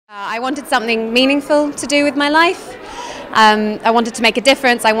I wanted something meaningful to do with my life. I wanted to make a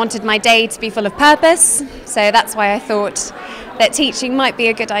difference. I wanted my day to be full of purpose. So that's why I thought that teaching might be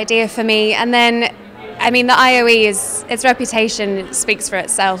a good idea for me. And then, I mean, the IOE, its reputation speaks for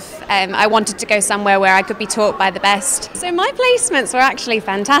itself. I wanted to go somewhere where I could be taught by the best. So my placements were actually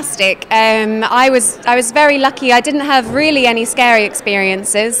fantastic. I was very lucky. I didn't have really any scary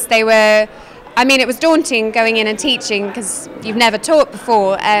experiences. They were, I mean, it was daunting going in and teaching because you've never taught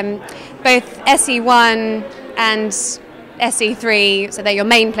before. Both SE1 and SE3, so they're your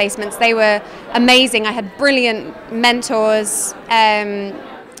main placements, they were amazing. I had brilliant mentors,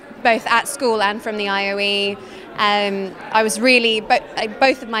 both at school and from the IOE. I was really,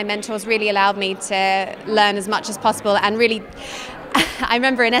 both of my mentors really allowed me to learn as much as possible, and really, I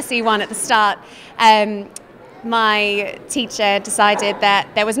remember in SE1 at the start, my teacher decided that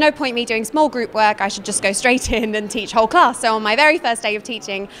there was no point me doing small group work, I should just go straight in and teach whole class. So on my very first day of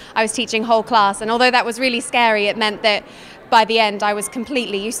teaching, I was teaching whole class, and although that was really scary, it meant that by the end I was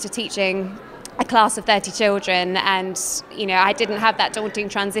completely used to teaching a class of 30 children, and you know, I didn't have that daunting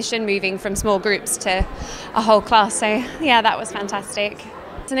transition moving from small groups to a whole class. So yeah, that was fantastic.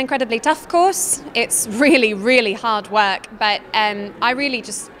 It's an incredibly tough course. It's really, really hard work, but I really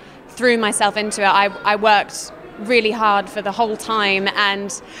just threw myself into it. I worked really hard for the whole time,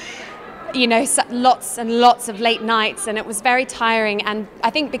 and you know, lots and lots of late nights, and it was very tiring. And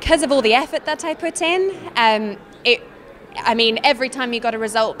I think because of all the effort that I put in, I mean, every time you got a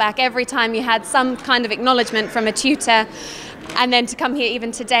result back, every time you had some kind of acknowledgement from a tutor, and then to come here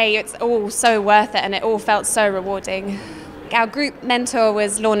even today, it's all so worth it, and it all felt so rewarding. Our group mentor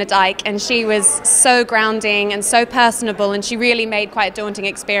was Lorna Dyke, and she was so grounding and so personable, and she really made quite a daunting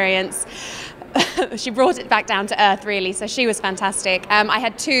experience. She brought it back down to earth, really, so she was fantastic. I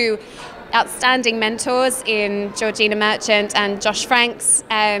had two outstanding mentors in Georgina Merchant and Josh Franks,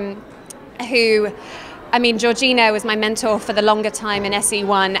 who, I mean, Georgina was my mentor for the longer time in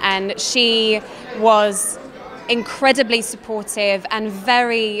SE1, and she was incredibly supportive and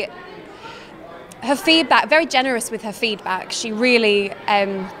very generous with her feedback. She really,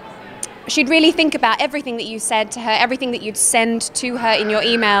 she'd really think about everything that you said to her, everything that you'd send to her in your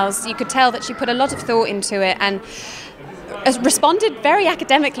emails. You could tell that she put a lot of thought into it and responded very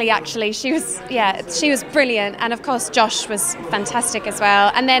academically, actually. She was brilliant. And of course, Josh was fantastic as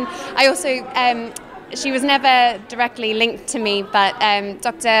well. And then I also, she was never directly linked to me, but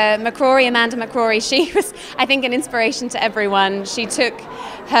Dr. Amanda McCrory, she was, I think, an inspiration to everyone. She took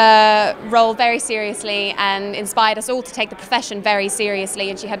her role very seriously and inspired us all to take the profession very seriously,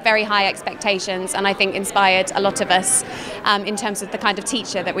 and she had very high expectations, and I think inspired a lot of us in terms of the kind of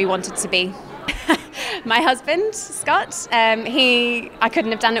teacher that we wanted to be. My husband, Scott, I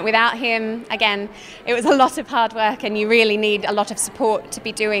couldn't have done it without him. Again, it was a lot of hard work, and you really need a lot of support to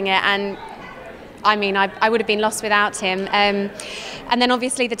be doing it, and I mean, I would have been lost without him. And then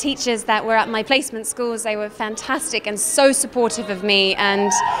obviously the teachers that were at my placement schools, they were fantastic and so supportive of me,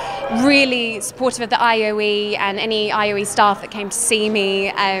 and really supportive of the IOE and any IOE staff that came to see me.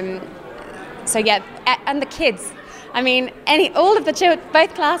 So yeah, and the kids. I mean, all of the children,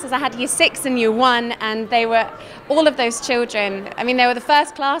 both classes, I had Year 6 and Year 1, and they were, all of those children, I mean, they were the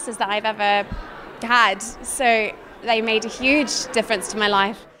first classes that I've ever had. So they made a huge difference to my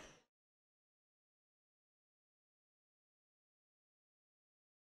life.